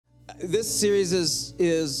This series is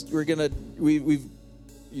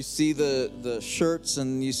you see the shirts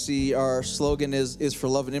and you see our slogan is for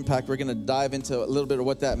love and impact. We're gonna dive into a little bit of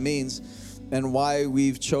what that means and why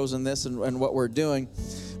we've chosen this and what we're doing.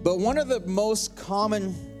 But one of the most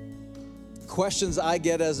common questions I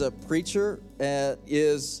get as a preacher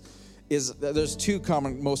is there's two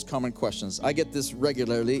most common questions. I get this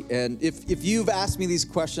regularly, and if you've asked me these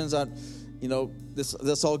questions on,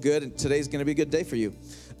 that's all good, and today's going to be a good day for you.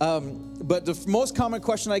 But the most common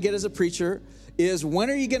question I get as a preacher is, when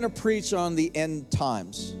are you going to preach on the end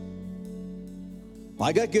times? Well,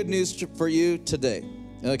 I got good news for you today.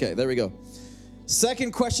 Okay, there we go.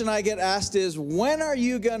 Second question I get asked is, when are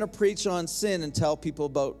you going to preach on sin and tell people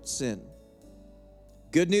about sin?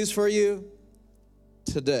 Good news for you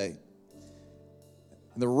today.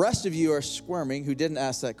 And the rest of you are squirming who didn't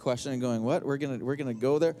ask that question and going, what? We're gonna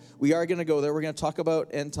go there? We are going to go there. We're going to talk about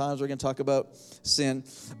end times. We're going to talk about sin.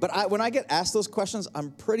 But when I get asked those questions,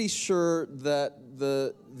 I'm pretty sure that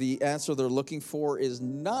the answer they're looking for is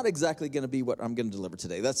not exactly going to be what I'm going to deliver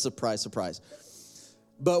today. That's surprise.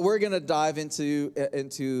 But we're going to dive into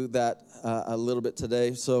that a little bit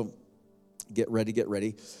today. So get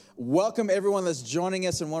ready. Welcome everyone that's joining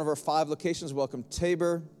us in one of our 5 locations. Welcome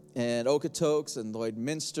Tabor and Okotoks and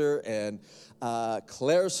Lloydminster and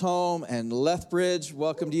Claresholm and Lethbridge.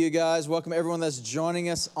 Welcome to you guys. Welcome everyone that's joining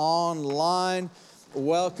us online.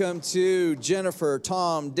 Welcome to Jennifer,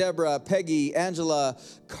 Tom, Deborah, Peggy, Angela,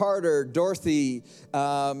 Carter, Dorothy,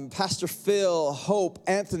 Pastor Phil, Hope,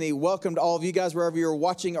 Anthony. Welcome to all of you guys wherever you're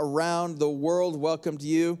watching around the world. Welcome to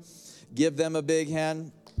you. Give them a big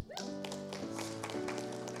hand.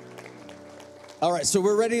 All right, so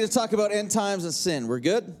we're ready to talk about end times and sin. We're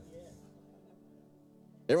good?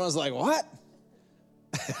 Everyone's like, what?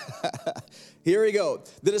 Here we go.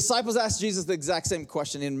 The disciples asked Jesus the exact same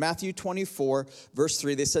question. In Matthew 24, verse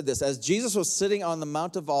 3, they said this: as Jesus was sitting on the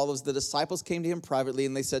Mount of Olives, the disciples came to him privately,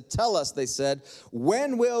 and they said, tell us, they said,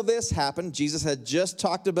 when will this happen? Jesus had just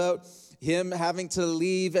talked about him having to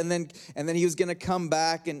leave, and then he was going to come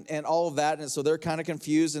back and all of that. And so they're kind of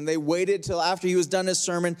confused, and they waited till after he was done his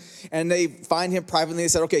sermon, and they find him privately. They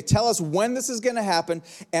said, okay, tell us when this is going to happen,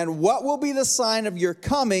 and what will be the sign of your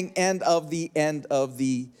coming and of the end of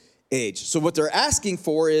the age. So what they're asking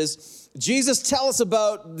for is, Jesus, tell us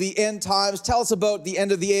about the end times. Tell us about the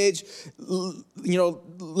end of the age.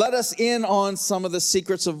 Let us in on some of the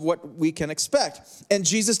secrets of what we can expect. And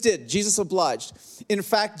Jesus did. Jesus obliged. In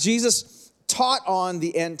fact, Jesus taught on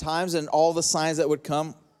the end times and all the signs that would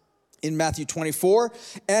come in Matthew 24.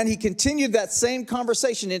 And he continued that same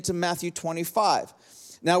conversation into Matthew 25.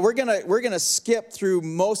 Now, we're gonna skip through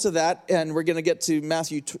most of that, and we're gonna get to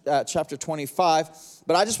Matthew chapter 25.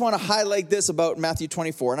 But I just want to highlight this about Matthew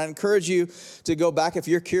 24. And I encourage you to go back, if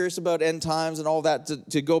you're curious about end times and all that,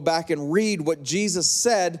 to go back and read what Jesus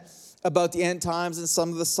said about the end times and some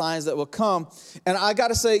of the signs that will come. And I got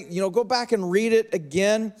to say, go back and read it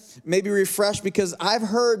again, maybe refresh, because I've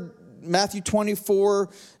heard Matthew 24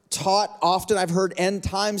 taught often. I've heard end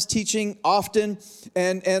times teaching often,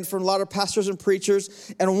 and from a lot of pastors and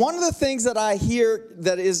preachers. And one of the things that I hear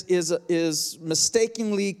that is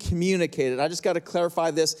mistakenly communicated, I just got to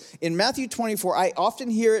clarify this. In Matthew 24, I often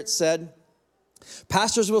hear it said,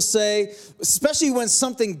 pastors will say, especially when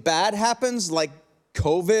something bad happens, like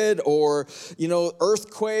COVID or,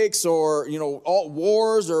 earthquakes or, all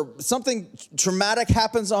wars or something traumatic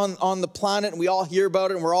happens on the planet, and we all hear about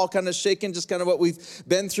it and we're all kind of shaken, just kind of what we've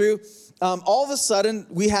been through. All of a sudden,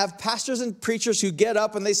 we have pastors and preachers who get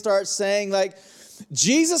up and they start saying, like,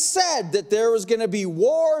 Jesus said that there was going to be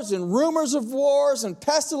wars and rumors of wars and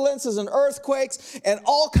pestilences and earthquakes and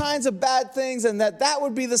all kinds of bad things, and that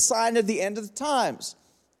would be the sign of the end of the times.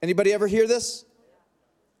 Anybody ever hear this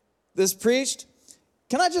preached?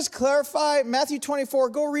 Can I just clarify Matthew 24?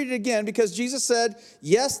 Go read it again, because Jesus said,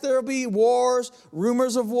 yes, there will be wars,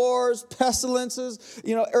 rumors of wars, pestilences,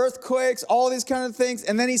 earthquakes, all these kind of things.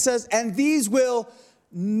 And then he says, and these will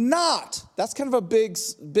not, that's kind of a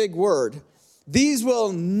big word. These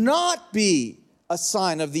will not be a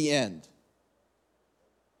sign of the end.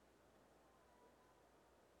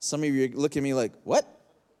 Some of you look at me like, what?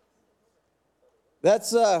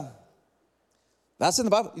 That's in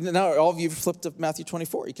the Bible. Now, all of you flipped to Matthew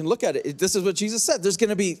 24. You can look at it. This is what Jesus said. There's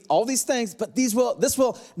going to be all these things, but this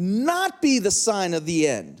will not be the sign of the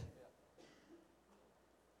end.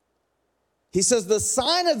 He says the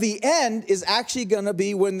sign of the end is actually going to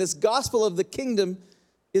be when this gospel of the kingdom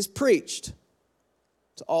is preached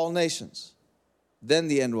to all nations. Then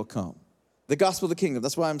the end will come. The gospel of the kingdom.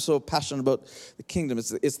 That's why I'm so passionate about the kingdom.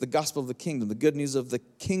 It's the gospel of the kingdom, the good news of the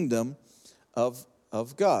kingdom of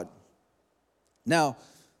God. Now,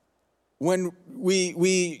 when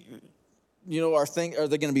we are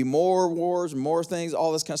there going to be more wars, more things,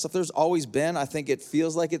 all this kind of stuff? There's always been. I think it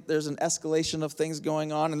feels like there's an escalation of things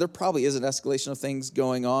going on, and there probably is an escalation of things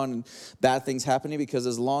going on and bad things happening, because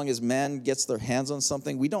as long as man gets their hands on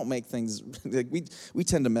something, we don't make things, we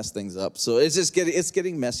tend to mess things up. So it's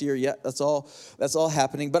getting messier. Yeah, that's all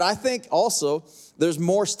happening. But I think also there's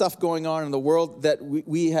more stuff going on in the world that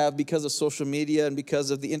we have because of social media and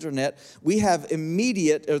because of the internet. We have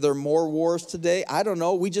are there more wars today? I don't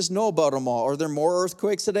know. We just know about them all. Are there more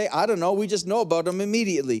earthquakes today? I don't know. We just know about them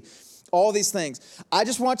immediately. All these things. I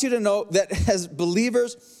just want you to know that as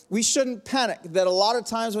believers, we shouldn't panic. That a lot of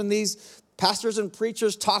times when these pastors and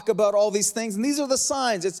preachers talk about all these things, and these are the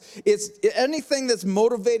signs, it's anything that's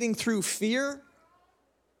motivating through fear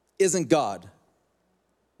isn't God.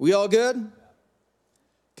 We all good?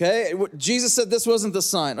 Okay, Jesus said this wasn't the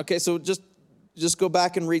sign. Okay, so just go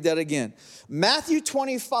back and read that again. Matthew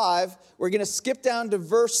 25, we're going to skip down to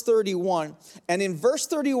verse 31. And in verse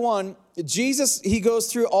 31, Jesus, he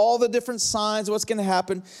goes through all the different signs, what's going to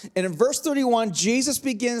happen. And in verse 31, Jesus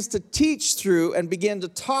begins to teach through and begin to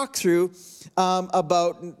talk through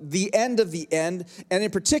about the end of the end, and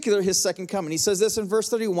in particular, his second coming. He says this in verse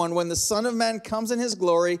 31, when the Son of Man comes in his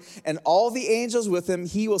glory and all the angels with him,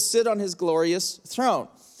 he will sit on his glorious throne.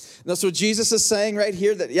 Now, so Jesus is saying right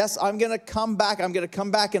here that, yes, I'm going to come back. I'm going to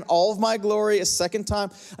come back in all of my glory a second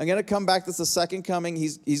time. I'm going to come back. That's the second coming.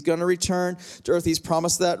 He's going to return to earth. He's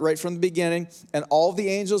promised that right from the beginning. And all the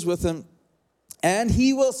angels with him. And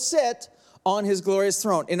he will sit on his glorious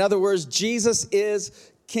throne. In other words, Jesus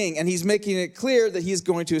is king. And he's making it clear that he's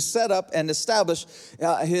going to set up and establish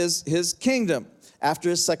his kingdom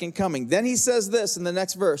after his second coming. Then he says this in the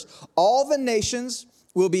next verse. All the nations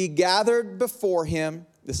will be gathered before him.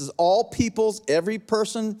 This is all peoples, every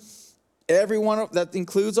person, everyone, that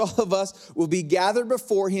includes all of us, will be gathered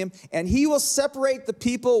before him, and he will separate the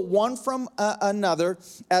people one from another,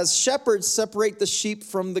 as shepherds separate the sheep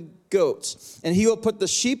from the goats. And he will put the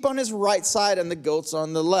sheep on his right side and the goats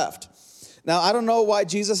on the left. Now, I don't know why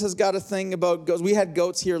Jesus has got a thing about goats. We had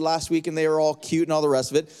goats here last week, and they were all cute and all the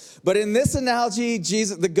rest of it. But in this analogy,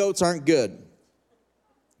 the goats aren't good.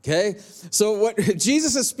 Okay, so what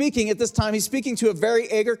Jesus is speaking at this time, he's speaking to a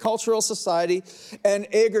very agricultural society, and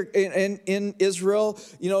in Israel,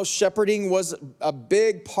 shepherding was a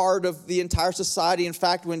big part of the entire society. In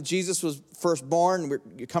fact, when Jesus was first born, we're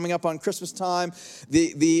coming up on Christmas time,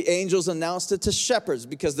 the angels announced it to shepherds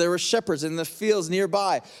because there were shepherds in the fields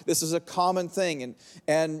nearby. This is a common thing,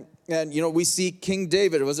 and we see King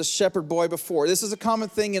David was a shepherd boy before. This is a common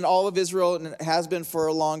thing in all of Israel, and it has been for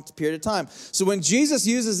a long period of time. So when Jesus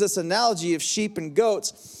uses this analogy of sheep and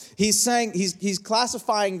goats, he's saying he's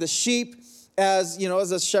classifying the sheep as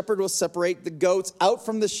a shepherd will separate the goats out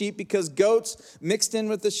from the sheep, because goats mixed in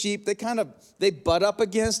with the sheep, they butt up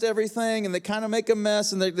against everything, and they kind of make a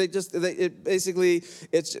mess, and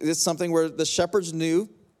it's something where the shepherds knew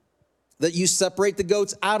that you separate the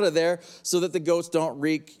goats out of there so that the goats don't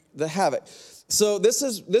wreak the havoc. So this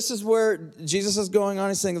is where Jesus is going on.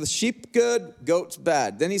 He's saying the sheep good, goats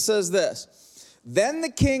bad. Then he says this, then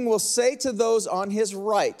the king will say to those on his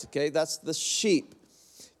right, okay, that's the sheep,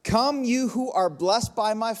 come you who are blessed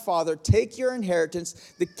by my Father, take your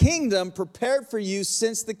inheritance, the kingdom prepared for you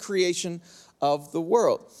since the creation of the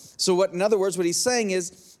world. So in other words, what he's saying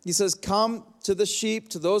is, he says, come to the sheep,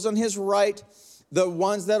 to those on his right, the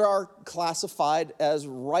ones that are classified as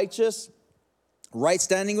righteous, right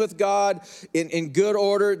standing with God, in good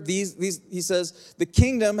order. He says, the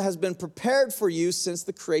kingdom has been prepared for you since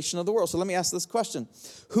the creation of the world. So let me ask this question.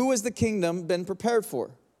 Who has the kingdom been prepared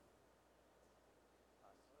for?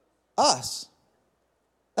 Us.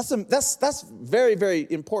 That's very, very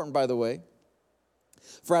important, by the way,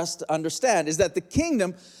 for us to understand, is that the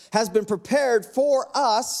kingdom has been prepared for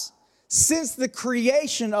us since the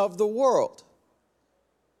creation of the world.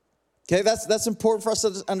 Okay, that's important for us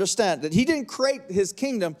to understand, that he didn't create his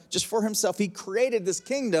kingdom just for himself. He created this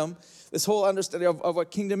kingdom, this whole understanding of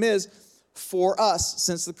what kingdom is, for us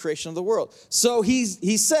since the creation of the world. So he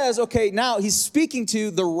says, okay, now he's speaking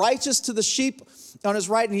to the righteous, to the sheep on his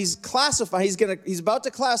right, and he's about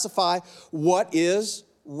to classify what is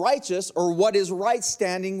righteous or what is right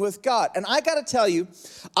standing with God. And I got to tell you,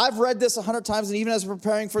 I've read this 100 times, and even as we're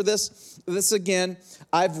preparing for this again,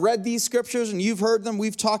 I've read these scriptures, and you've heard them,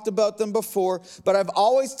 we've talked about them before, but I've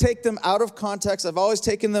always taken them out of context. I've always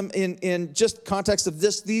taken them in just context of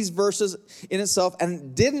these verses in itself,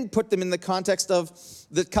 and didn't put them in the context of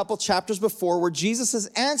the couple chapters before, where Jesus is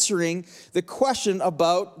answering the question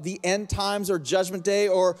about the end times or judgment day,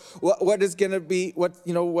 or what is going to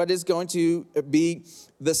be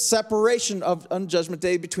the separation on Judgment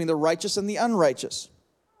Day between the righteous and the unrighteous.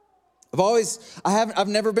 I've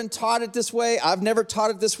never been taught it this way. I've never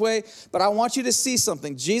taught it this way, but I want you to see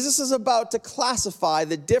something. Jesus is about to classify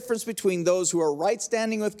the difference between those who are right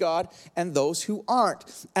standing with God and those who aren't.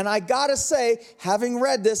 And I gotta say, having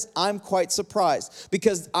read this, I'm quite surprised.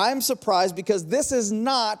 I'm surprised because this is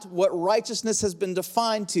not what righteousness has been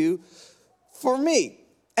defined to for me.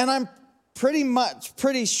 And I'm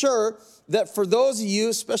pretty sure that for those of you,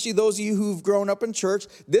 especially those of you who've grown up in church,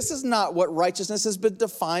 this is not what righteousness has been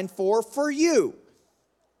defined for you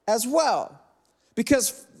as well.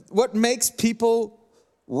 Because what makes people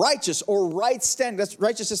righteous or right standing, that's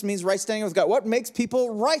righteousness means right standing with God. What makes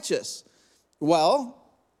people righteous? Well,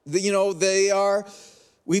 we've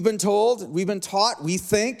been taught, we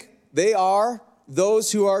think they are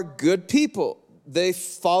those who are good people. They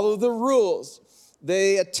follow the rules.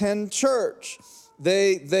 They attend church.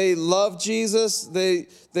 They love Jesus. They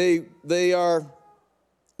are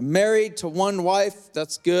married to one wife.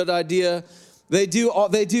 That's a good idea. They follow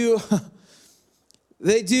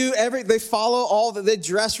all that. They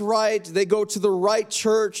dress right. They go to the right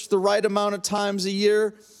church the right amount of times a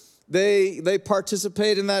year. They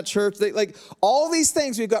participate in that church. All these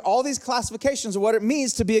things. We've got all these classifications of what it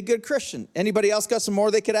means to be a good Christian. Anybody else got some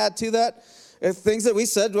more they could add to that? Things that we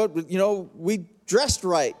said, we dressed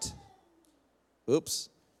right. Oops.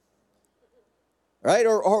 Right?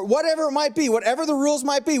 Or whatever it might be, whatever the rules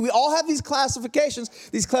might be. We all have these classifications,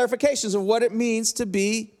 these clarifications of what it means to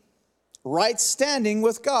be right standing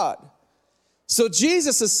with God. So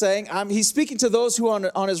Jesus is saying, he's speaking to those who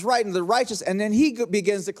are on his right and the righteous, and then he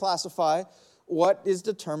begins to classify what is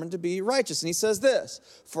determined to be righteous. And he says this,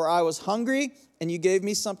 for I was hungry and you gave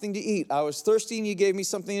me something to eat. I was thirsty and you gave me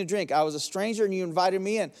something to drink. I was a stranger and you invited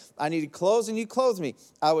me in. I needed clothes and you clothed me.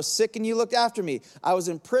 I was sick and you looked after me. I was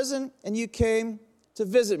in prison and you came to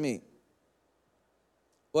visit me.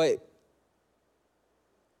 Wait.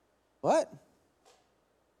 What?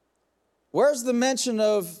 Where's the mention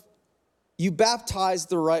of you baptize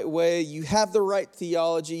the right way, you have the right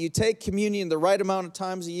theology, you take communion the right amount of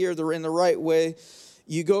times a year, they're in the right way,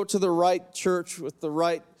 you go to the right church with the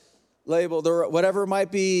right label, whatever it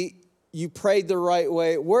might be, you prayed the right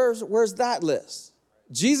way. Where's that list?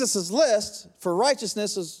 Jesus' list for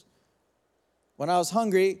righteousness is when I was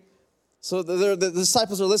hungry. So the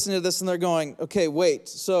disciples are listening to this and they're going, okay, wait.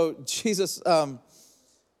 So Jesus,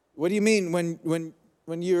 what do you mean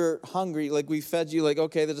when you're hungry, like we fed you,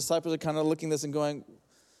 okay, the disciples are kind of looking at this and going,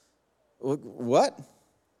 what?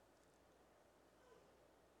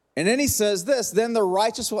 And then he says this, then the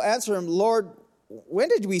righteous will answer him, Lord, when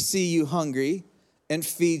did we see you hungry and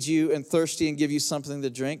feed you and thirsty and give you something to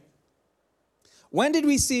drink? When did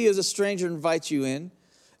we see you as a stranger invite you in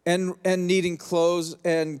and needing clothes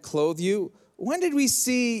and clothe you? When did we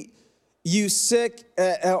see you sick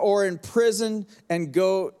or in prison and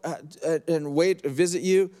go and wait to visit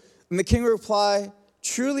you? And the king will reply,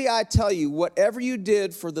 truly I tell you, whatever you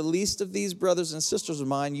did for the least of these brothers and sisters of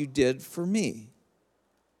mine, you did for me.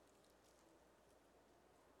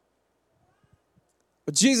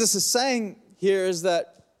 What Jesus is saying here is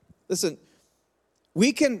that, listen,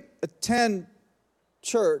 we can attend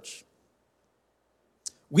church,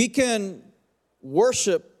 we can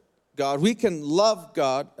worship God, we can love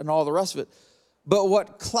God and all the rest of it. But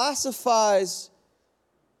what classifies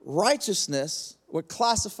righteousness, what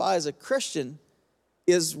classifies a Christian,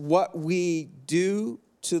 is what we do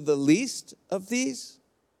to the least of these.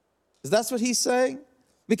 That's what he's saying?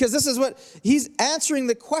 Because this is what, he's answering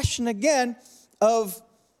the question again of,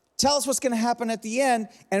 tell us what's going to happen at the end.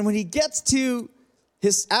 And when he gets to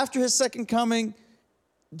after his second coming,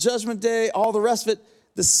 judgment day, all the rest of it,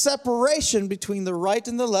 the separation between the right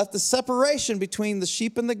and the left, the separation between the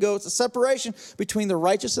sheep and the goats, the separation between the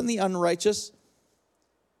righteous and the unrighteous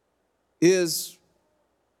is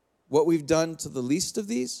what we've done to the least of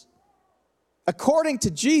these. According to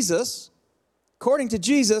Jesus,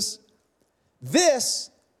 this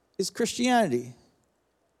is Christianity.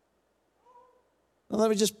 Now let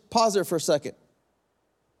me just pause there for a second.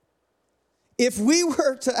 If we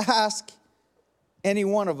were to ask any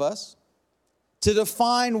one of us to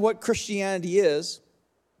define what Christianity is,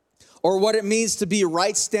 or what it means to be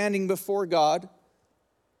right standing before God,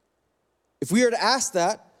 if we were to ask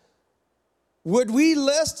that, would we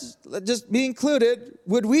list, just be included,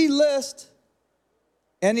 would we list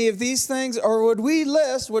any of these things, or would we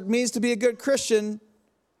list what it means to be a good Christian?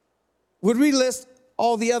 Would we list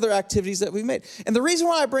all the other activities that we've made? And the reason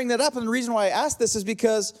why I bring that up and the reason why I ask this is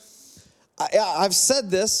because I've said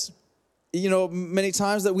this, many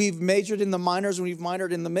times, that we've majored in the minors and we've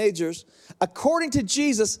minored in the majors. According to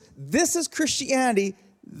Jesus, this is Christianity.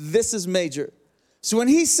 this is major. So when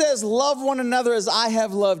he says, love one another as I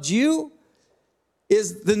have loved you,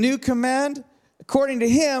 is the new command. According to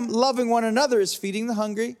him, loving one another is feeding the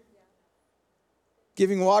hungry,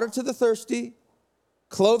 giving water to the thirsty,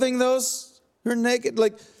 clothing those who are naked,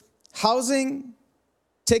 like housing,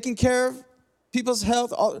 taking care of people's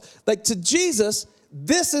health. Like to Jesus,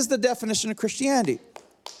 this is the definition of Christianity.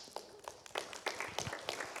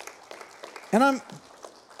 And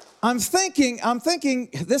I'm thinking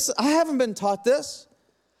this, I haven't been taught this.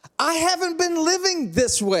 I haven't been living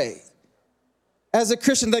this way as a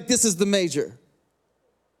Christian, like this is the major.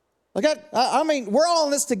 Like I mean, we're all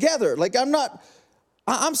in this together. Like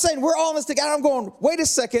I'm saying we're all in this together. I'm going, wait a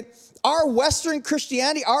second. Our Western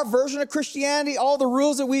Christianity, our version of Christianity, all the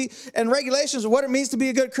rules and regulations of what it means to be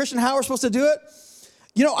a good Christian, how we're supposed to do it.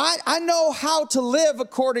 You know, I know how to live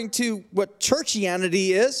according to what churchianity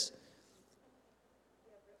is.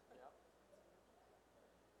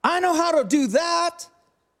 I know how to do that.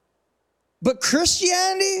 But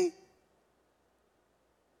Christianity,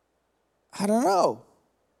 I don't know.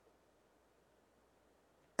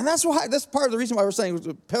 And that's part of the reason why we're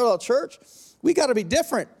saying parallel church, we got to be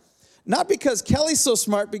different. Not because Kelly's so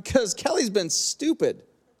smart, because Kelly's been stupid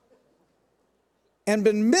and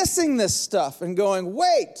been missing this stuff and going,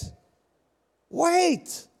 wait,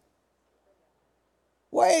 let's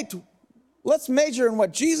major in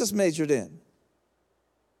what Jesus majored in.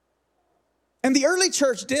 And the early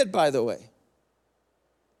church did, by the way.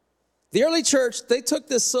 The early church, they took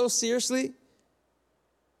this so seriously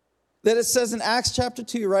that it says in Acts chapter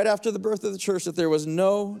 2, right after the birth of the church, that there was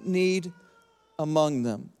no need among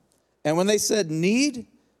them. And when they said need,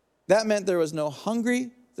 that meant there was no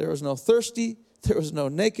hungry, there was no thirsty, there was no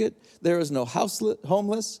naked, there was no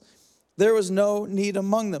homeless, there was no need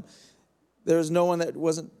among them. There was no one that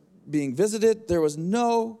wasn't being visited. There was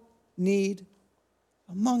no need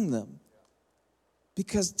among them.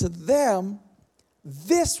 Because to them,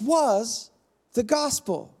 this was the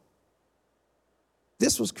gospel.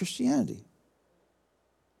 This was Christianity.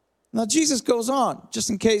 Now, Jesus goes on, just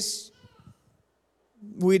in case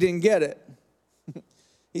we didn't get it.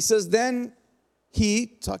 He says, then he,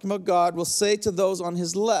 talking about God, will say to those on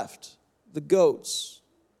his left, the goats,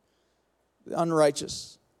 the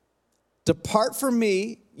unrighteous, depart from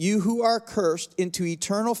me, you who are cursed, into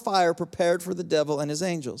eternal fire prepared for the devil and his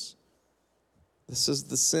angels. This is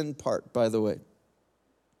the sin part, by the way.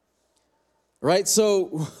 Right?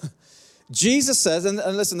 So Jesus says, and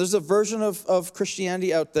listen, there's a version of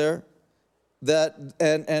Christianity out there that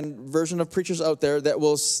and version of preachers out there that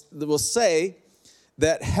will say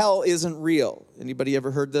that hell isn't real. Anybody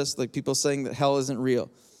ever heard this? Like people saying that hell isn't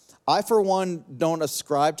real. I, for one, don't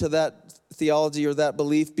ascribe to that theology or that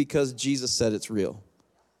belief because Jesus said it's real.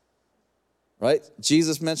 Right?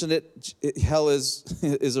 Jesus mentioned it. Hell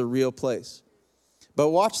is a real place. But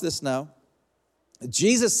watch this now.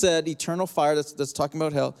 Jesus said eternal fire, that's talking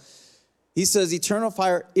about hell. He says eternal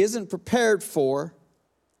fire isn't prepared for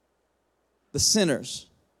the sinners.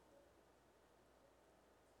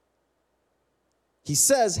 He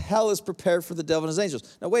says hell is prepared for the devil and his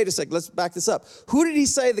angels. Now wait a second, let's back this up. Who did he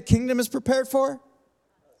say the kingdom is prepared for?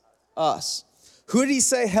 Us. Who did he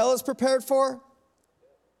say hell is prepared for?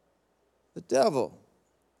 The devil.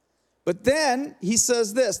 But then he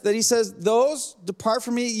says this, that he says, those depart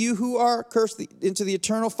from me, you who are cursed, into the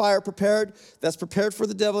eternal fire prepared, that's prepared for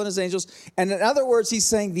the devil and his angels. And in other words, he's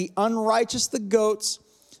saying the unrighteous, the goats,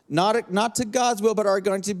 not to God's will, but are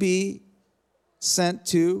going to be sent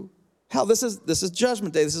to hell. This is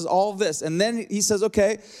judgment day. This is all this. And then he says,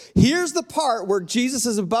 okay, here's the part where Jesus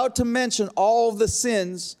is about to mention all the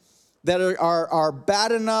sins that are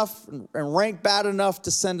bad enough and ranked bad enough to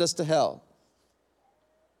send us to hell.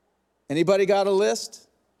 Anybody got a list?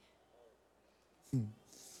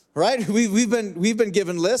 Right? We've been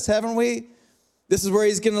given lists, haven't we? This is where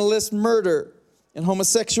he's going to list murder and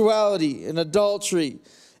homosexuality and adultery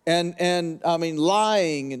and I mean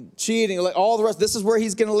lying and cheating, like all the rest. This is where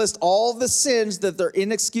he's going to list all the sins that they're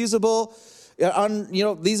inexcusable.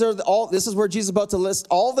 This is where Jesus is about to list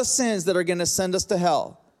all the sins that are going to send us to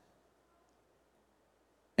hell.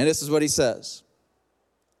 And this is what he says.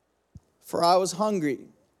 For I was hungry,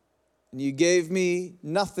 and you gave me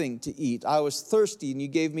nothing to eat. I was thirsty, and you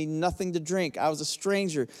gave me nothing to drink. I was a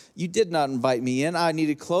stranger. You did not invite me in. I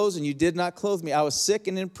needed clothes, and you did not clothe me. I was sick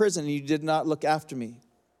and in prison, and you did not look after me.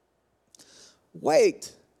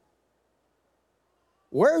 Wait.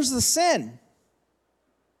 Where's the sin?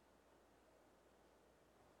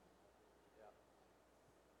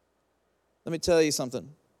 Let me tell you something.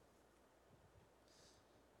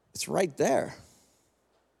 It's right there.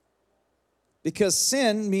 Because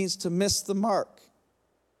sin means to miss the mark.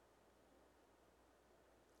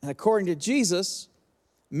 And according to Jesus,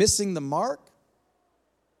 missing the mark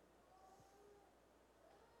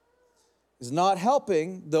is not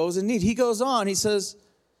helping those in need. He goes on, he says,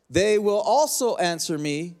 they will also answer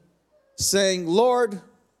me, saying, Lord,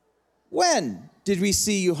 when did we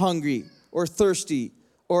see you hungry or thirsty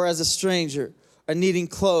or as a stranger or needing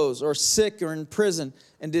clothes or sick or in prison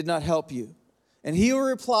and did not help you? And he will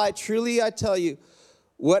reply, truly I tell you,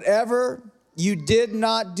 whatever you did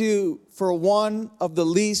not do for one of the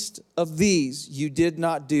least of these, you did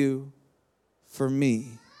not do for me.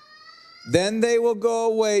 Then they will go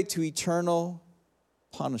away to eternal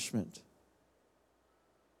punishment,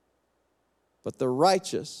 but the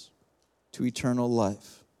righteous to eternal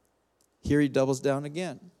life. Here he doubles down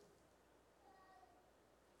again.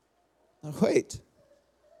 Now wait,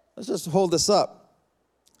 let's just hold this up.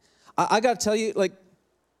 I got to tell you,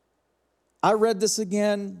 I read this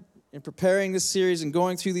again in preparing this series and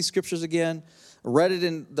going through these scriptures again. I read it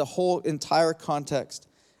in the whole entire context.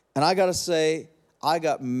 And I got to say, I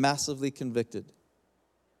got massively convicted.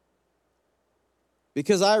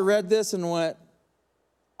 Because I read this and went,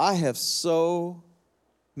 I have so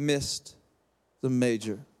missed the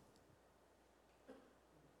major.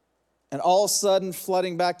 And all of a sudden,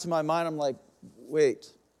 flooding back to my mind, I'm like,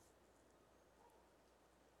 wait.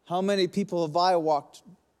 How many people have I walked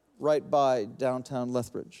right by downtown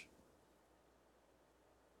Lethbridge?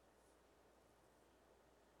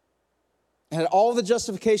 I had all the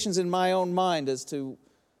justifications in my own mind as to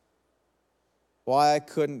why I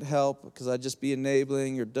couldn't help, because I'd just be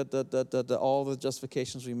enabling, or all the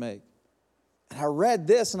justifications we make. And I read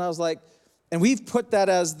this, and I was like, and we've put that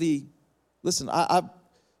as the, listen, I'm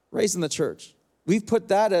raised in the church. We've put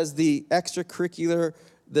that as the extracurricular,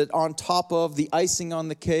 that on top of the icing on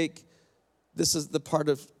the cake. This is the part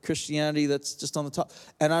of Christianity that's just on the top.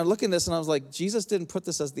 And I look at this, and I was like, Jesus didn't put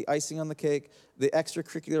this as the icing on the cake, the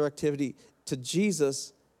extracurricular activity. To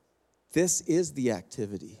Jesus, this is the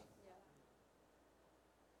activity.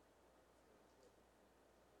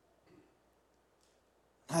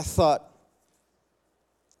 I thought,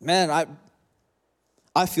 man,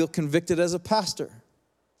 I feel convicted as a pastor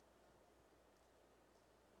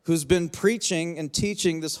who's been preaching and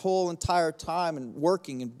teaching this whole entire time and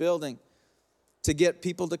working and building to get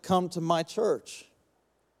people to come to my church.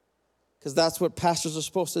 Because that's what pastors are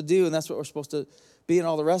supposed to do, and that's what we're supposed to be, and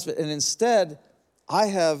all the rest of it. And instead, I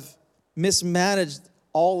have mismanaged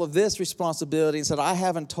all of this responsibility and said, I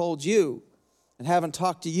haven't told you and haven't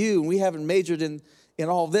talked to you, and we haven't majored in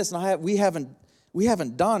all of this, and we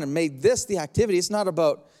haven't done and made this the activity. It's not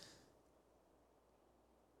about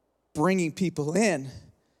bringing people in.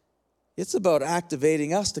 It's about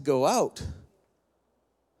activating us to go out.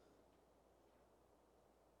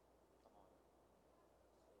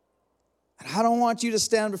 And I don't want you to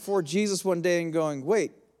stand before Jesus one day and going,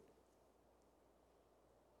 wait,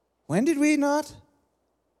 when did we not?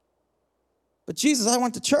 But Jesus, I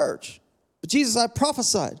went to church. But Jesus, I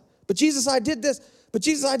prophesied. But Jesus, I did this. But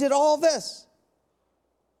Jesus, I did all this.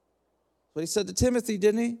 What he said to Timothy,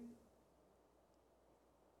 didn't he?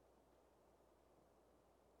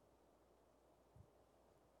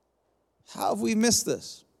 How have we missed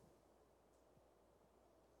this?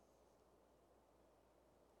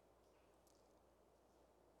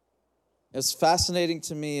 It's fascinating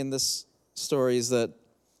to me in this story is that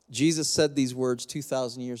Jesus said these words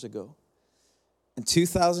 2,000 years ago. And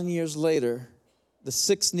 2,000 years later, the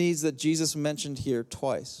 6 needs that Jesus mentioned here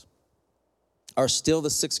twice are still the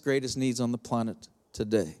 6 greatest needs on the planet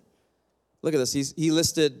today. Look at this. He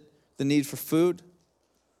listed the need for food,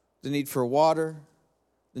 the need for water,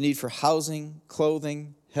 the need for housing,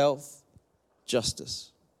 clothing, health,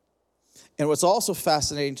 justice. And what's also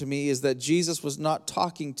fascinating to me is that Jesus was not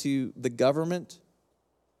talking to the government.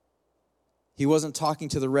 He wasn't talking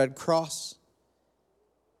to the Red Cross.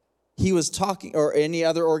 He was talking, or any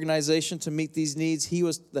other organization to meet these needs. He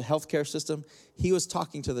was the healthcare system. He was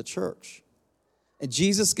talking to the church. And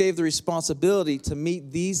Jesus gave the responsibility to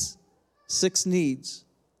meet these 6 needs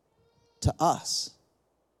to us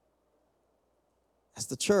as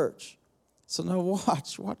the church. So now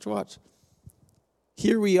watch.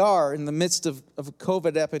 Here we are in the midst of a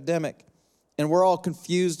COVID epidemic, and we're all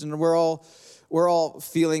confused, and we're all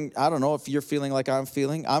feeling, I don't know if you're feeling like I'm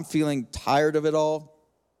feeling tired of it all.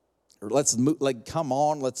 Or let's move, come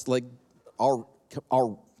on, let's all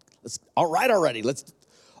right already. Let's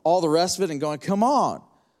all the rest of it and going, come on.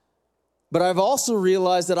 But I've also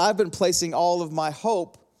realized that I've been placing all of my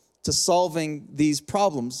hope to solving these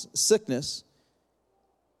problems, sickness,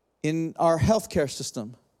 in our healthcare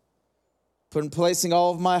system. Placing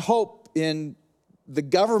all of my hope in the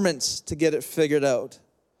governments to get it figured out.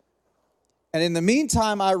 And in the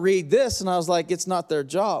meantime, I read this and I was like, it's not their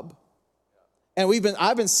job. And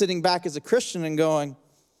I've been sitting back as a Christian and going,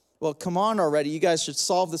 well, come on already. You guys should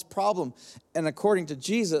solve this problem. And according to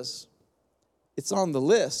Jesus, it's on the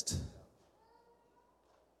list.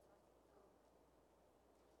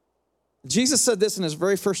 Jesus said this in his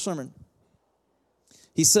very first sermon.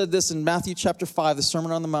 He said this in Matthew chapter 5, the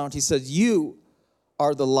Sermon on the Mount. He said, you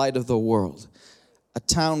are the light of the world. A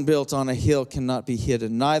town built on a hill cannot be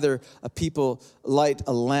hidden. Neither a people light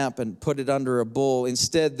a lamp and put it under a bowl.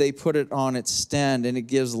 Instead, they put it on its stand, and it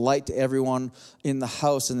gives light to everyone in the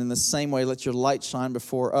house. And in the same way, let your light shine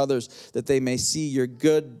before others, that they may see your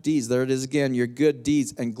good deeds. There it is again, your good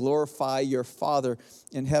deeds, and glorify your Father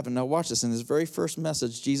in heaven. Now watch this. In his very first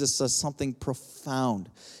message, Jesus says something profound.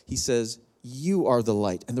 He says, you are the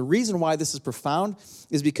light. And the reason why this is profound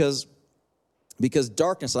is because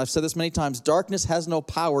darkness, I've said this many times, darkness has no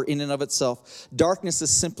power in and of itself. Darkness is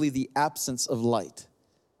simply the absence of light.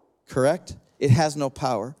 Correct? It has no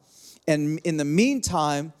power. And in the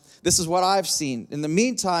meantime, this is what I've seen. In the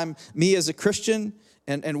meantime, me as a Christian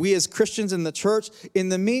and we as Christians in the church, in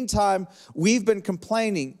the meantime, we've been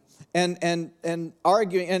complaining and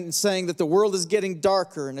arguing and saying that the world is getting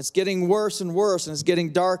darker and it's getting worse and worse and it's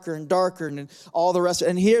getting darker and darker and all the rest.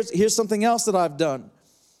 And here's something else that I've done.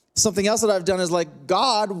 Something else that I've done is like,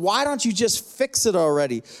 God, why don't you just fix it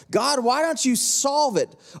already? God, why don't you solve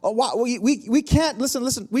it? We can't,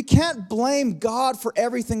 listen, we can't blame God for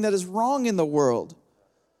everything that is wrong in the world.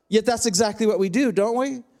 Yet that's exactly what we do, don't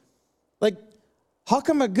we? Like, how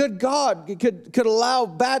come a good God could allow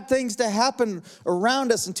bad things to happen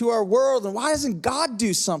around us and to our world? And why doesn't God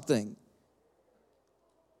do something?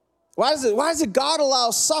 Why does it God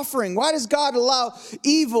allow suffering? Why does God allow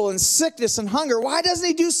evil and sickness and hunger? Why doesn't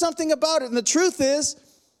he do something about it? And the truth is,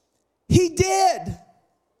 he did.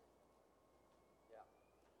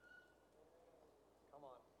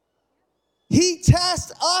 He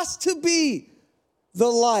tasked us to be the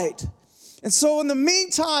light. And so in the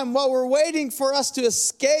meantime, while we're waiting for us to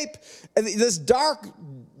escape this dark,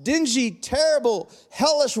 dingy, terrible,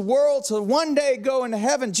 hellish world to one day go into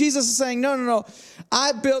heaven, Jesus is saying, no.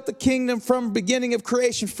 I built the kingdom from the beginning of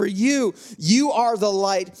creation for you. You are the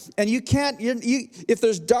light. And you can't, if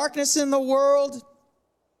there's darkness in the world,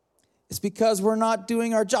 it's because we're not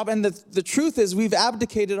doing our job. And the truth is we've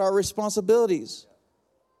abdicated our responsibilities.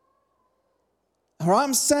 What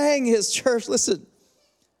I'm saying is, church, listen,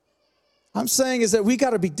 I'm saying is that we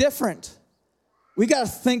got to be different. We got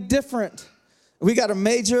to think different. We got to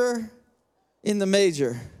major in the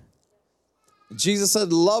major. Jesus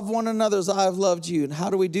said, love one another as I have loved you. And how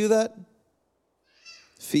do we do that?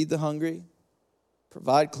 Feed the hungry,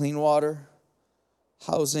 provide clean water,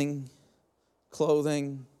 housing,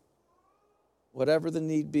 clothing, whatever the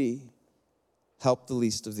need be, help the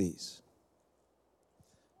least of these.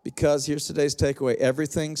 Because here's today's takeaway.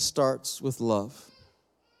 Everything starts with love.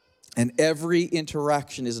 And every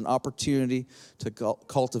interaction is an opportunity to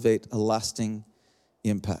cultivate a lasting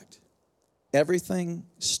impact. Everything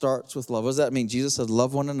starts with love. What does that mean? Jesus said,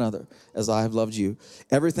 love one another as I have loved you.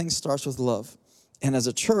 Everything starts with love. And as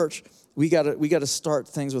a church, we got to start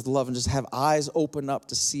things with love and just have eyes open up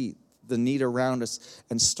to see the need around us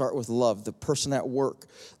and start with love. The person at work,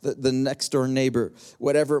 the next door neighbor,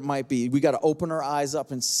 whatever it might be. We got to open our eyes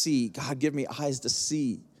up and see. God, give me eyes to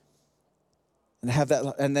see. And have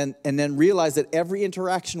that, and then realize that every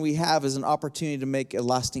interaction we have is an opportunity to make a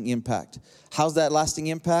lasting impact. How's that lasting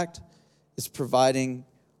impact? It's providing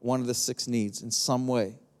one of the 6 needs in some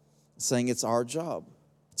way, saying it's our job.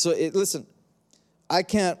 So listen, I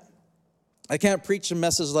can't preach a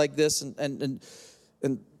message like this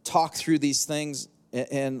and talk through these things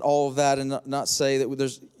and all of that and not say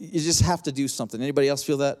that you just have to do something. Anybody else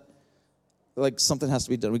feel that? Like something has to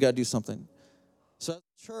be done. We got to do something. So as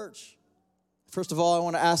a church, first of all, I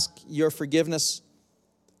want to ask your forgiveness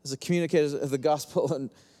as a communicator of the gospel and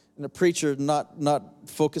a preacher, not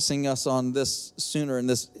focusing us on this sooner in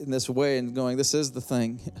this way and going, this is the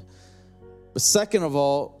thing. But second of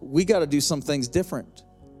all, we got to do some things different.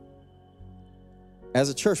 As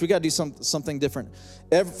a church, we got to do something different.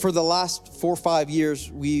 For the last 4 or 5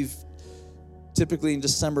 years, we've typically in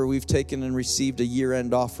December, we've taken and received a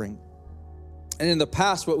year-end offering. And in the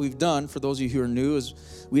past, what we've done, for those of you who are new, is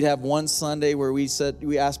we'd have one Sunday where we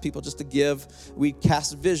asked people just to give. We'd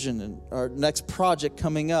cast vision and our next project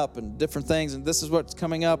coming up and different things. And this is what's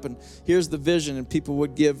coming up. And here's the vision. And people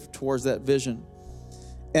would give towards that vision.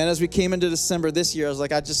 And as we came into December this year, I was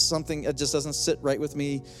like, it just doesn't sit right with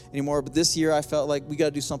me anymore. But this year, I felt like we got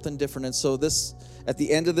to do something different. And so at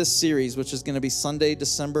the end of this series, which is going to be Sunday,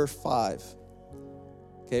 December 5,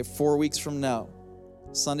 okay, 4 weeks from now,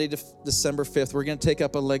 Sunday, December 5th, we're going to take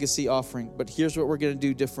up a legacy offering. But here's what we're going to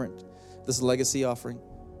do different, this legacy offering.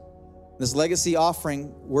 This legacy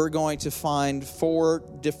offering, we're going to find 4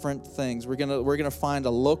 different things. We're going to find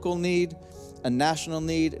a local need, a national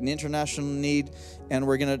need, an international need, and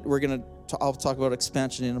I'll talk about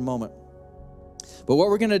expansion in a moment. But what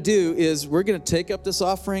we're going to do is we're going to take up this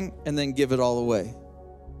offering and then give it all away.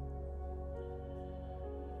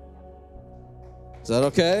 Is that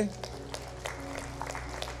okay?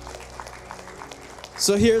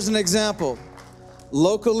 So here's an example.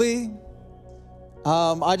 Locally,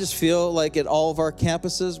 I just feel like at all of our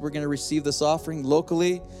campuses, we're going to receive this offering.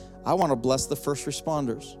 Locally, I want to bless the first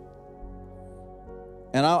responders.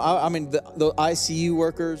 And I mean, the ICU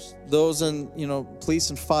workers, those in, police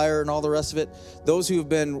and fire and all the rest of it, those who have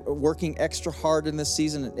been working extra hard in this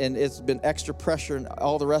season and it's been extra pressure and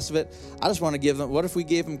all the rest of it, I just want to give them, what if we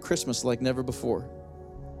gave them Christmas like never before?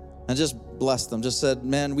 And just bless them. Just said,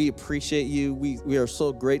 man, we appreciate you. We are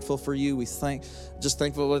so grateful for you.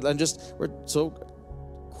 Thankful. And we're so,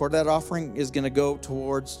 part of that offering is going to go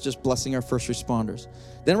towards just blessing our first responders.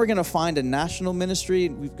 Then we're going to find a national ministry.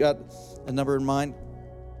 We've got a number in mind.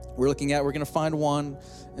 We're going to find one,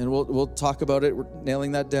 and we'll talk about it. We're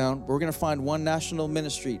nailing that down. We're going to find one national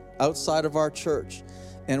ministry outside of our church,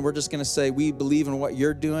 and we're just going to say, we believe in what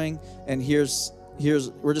you're doing, and we just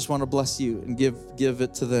want to bless you and give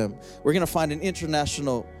it to them. We're going to find an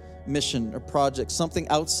international mission or project, something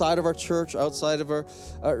outside of our church, outside of our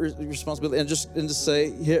responsibility, and just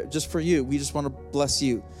say, here, just for you, we just want to bless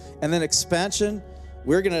you. And then expansion,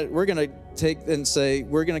 we're gonna take and say,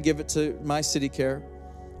 we're gonna give it to My City Care.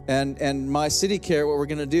 And My City Care, what we're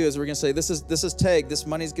going to do is we're going to say, this is tagged, this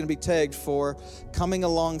money is going to be tagged for coming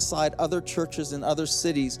alongside other churches in other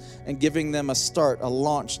cities and giving them a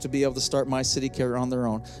launch to be able to start My City Care on their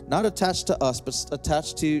own. Not attached to us, but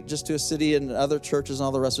attached to a city and other churches and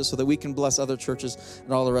all the rest of it so that we can bless other churches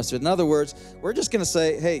and all the rest of it. In other words, we're just going to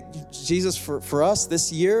say, hey, Jesus, for us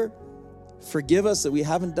this year, forgive us that we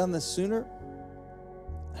haven't done this sooner.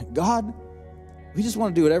 And God, we just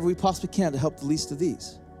want to do whatever we possibly can to help the least of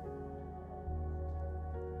these.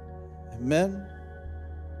 Amen.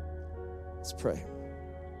 Let's pray.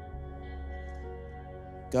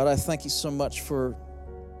 God, I thank you so much for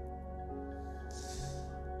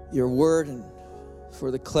your word and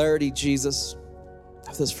for the clarity, Jesus,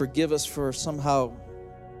 of this. Forgive us for somehow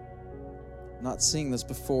not seeing this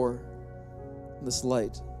before, this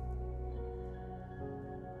light.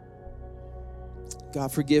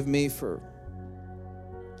 God, forgive me for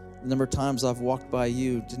the number of times I've walked by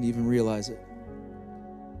you, didn't even realize it.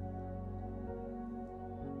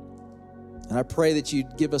 And I pray that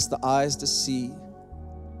you'd give us the eyes to see,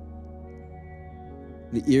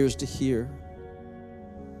 the ears to hear,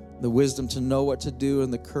 the wisdom to know what to do,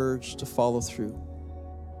 and the courage to follow through.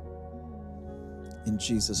 In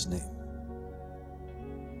Jesus' name,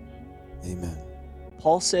 amen.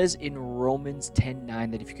 Paul says in Romans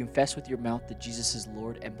 10:9 that if you confess with your mouth that Jesus is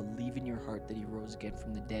Lord and believe in your heart that he rose again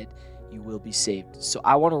from the dead, you will be saved. So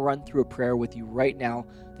I want to run through a prayer with you right now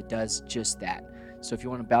that does just that. So if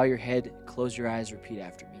you want to bow your head, close your eyes, repeat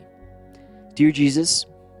after me. Dear Jesus,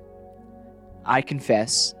 I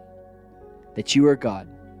confess that you are God,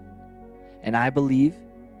 and I believe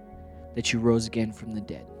that you rose again from the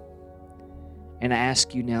dead. And I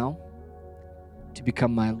ask you now to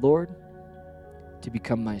become my Lord, to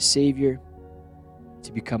become my Savior,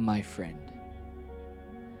 to become my friend.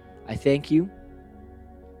 I thank you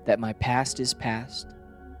that my past is past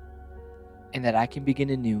and that I can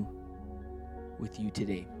begin anew with you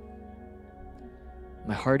today.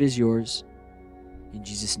 My heart is yours. In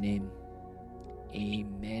Jesus' name,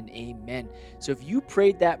 amen, amen. So if you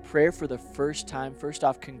prayed that prayer for the first time, first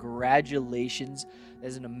off, congratulations.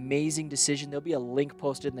 That's an amazing decision. There'll be a link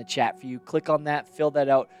posted in the chat for you. Click on that, fill that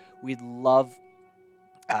out. We'd love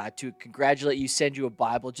to congratulate you, send you a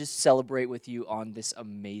Bible, just celebrate with you on this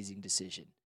amazing decision.